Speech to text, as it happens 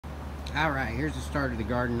Alright, here's the start of the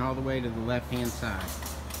garden all the way to the left hand side,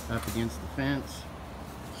 up against the fence.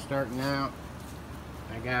 Starting out,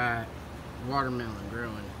 I got watermelon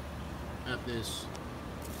growing up this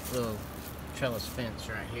little trellis fence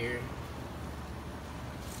right here.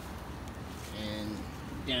 And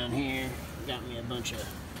down here, got me a bunch of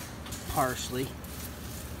parsley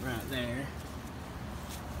right there.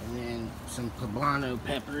 And then some poblano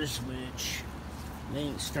peppers, which they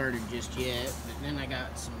ain't started just yet. But then I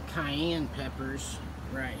got some cayenne peppers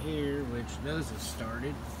right here, which those have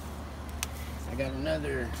started. I got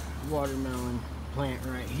another watermelon plant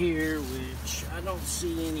right here, which I don't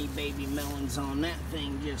see any baby melons on that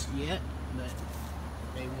thing just yet, but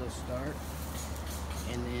they will start.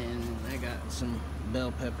 And then I got some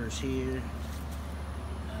bell peppers here,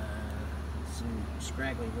 some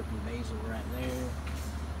scraggly looking basil right there,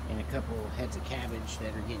 and a couple heads of cabbage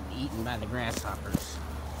that are getting eaten by the grasshoppers.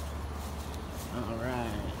 Alright,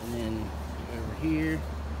 and then over here,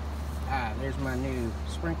 there's my new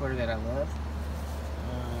sprinkler that I love.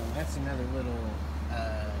 That's another little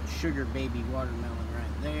sugar baby watermelon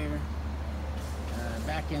right there.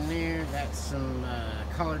 Back in there, that's some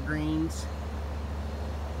collard greens,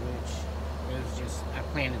 which was just, I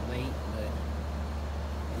planted late, but,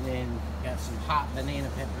 and then got some hot banana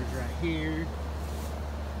peppers right here,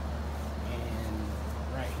 and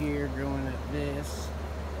right here growing up this,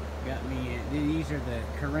 got me, these are the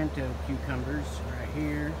Corento cucumbers right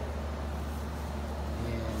here,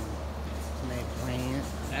 and tomato plant,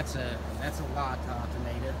 that's a Lata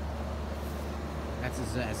tomato, that's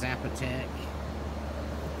a Zapotec,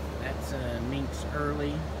 that's a Minx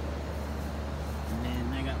Early. And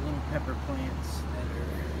then I got little pepper plants that are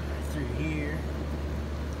right through here.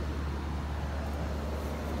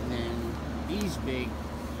 And then these big,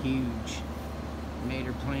 huge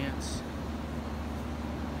tomato plants,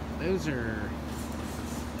 those are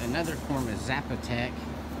another form of Zapotec.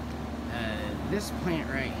 This plant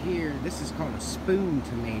right here, this is called a spoon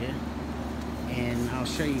tomato. And I'll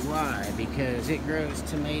show you why. Because it grows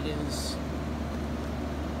tomatoes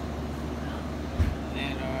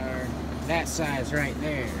that size right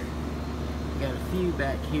there. Got a few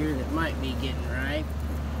back here that might be getting ripe,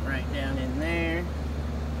 right down in there,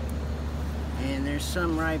 and there's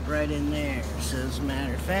some ripe right in there. So as a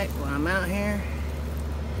matter of fact, while I'm out here,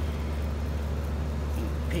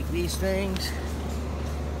 pick these things,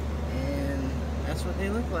 and that's what they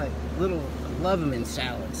look like. Little, I love them in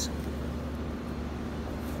salads.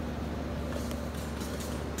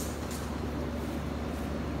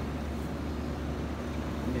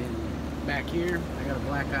 Back here, I got a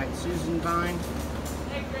black-eyed Susan vine.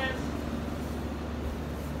 Hey, Chris.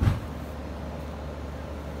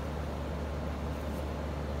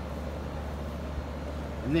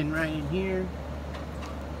 And then right in here,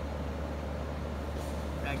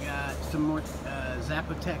 I got some more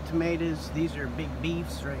Zapotec tomatoes. These are big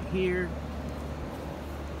beefs right here.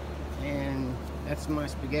 And that's my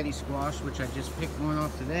spaghetti squash, which I just picked one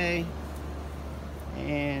off today.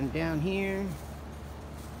 And down here,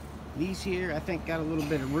 these here, I think got a little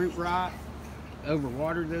bit of root rot.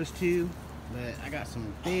 Overwatered those two, but I got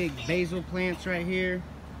some big basil plants right here.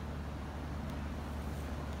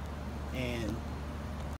 And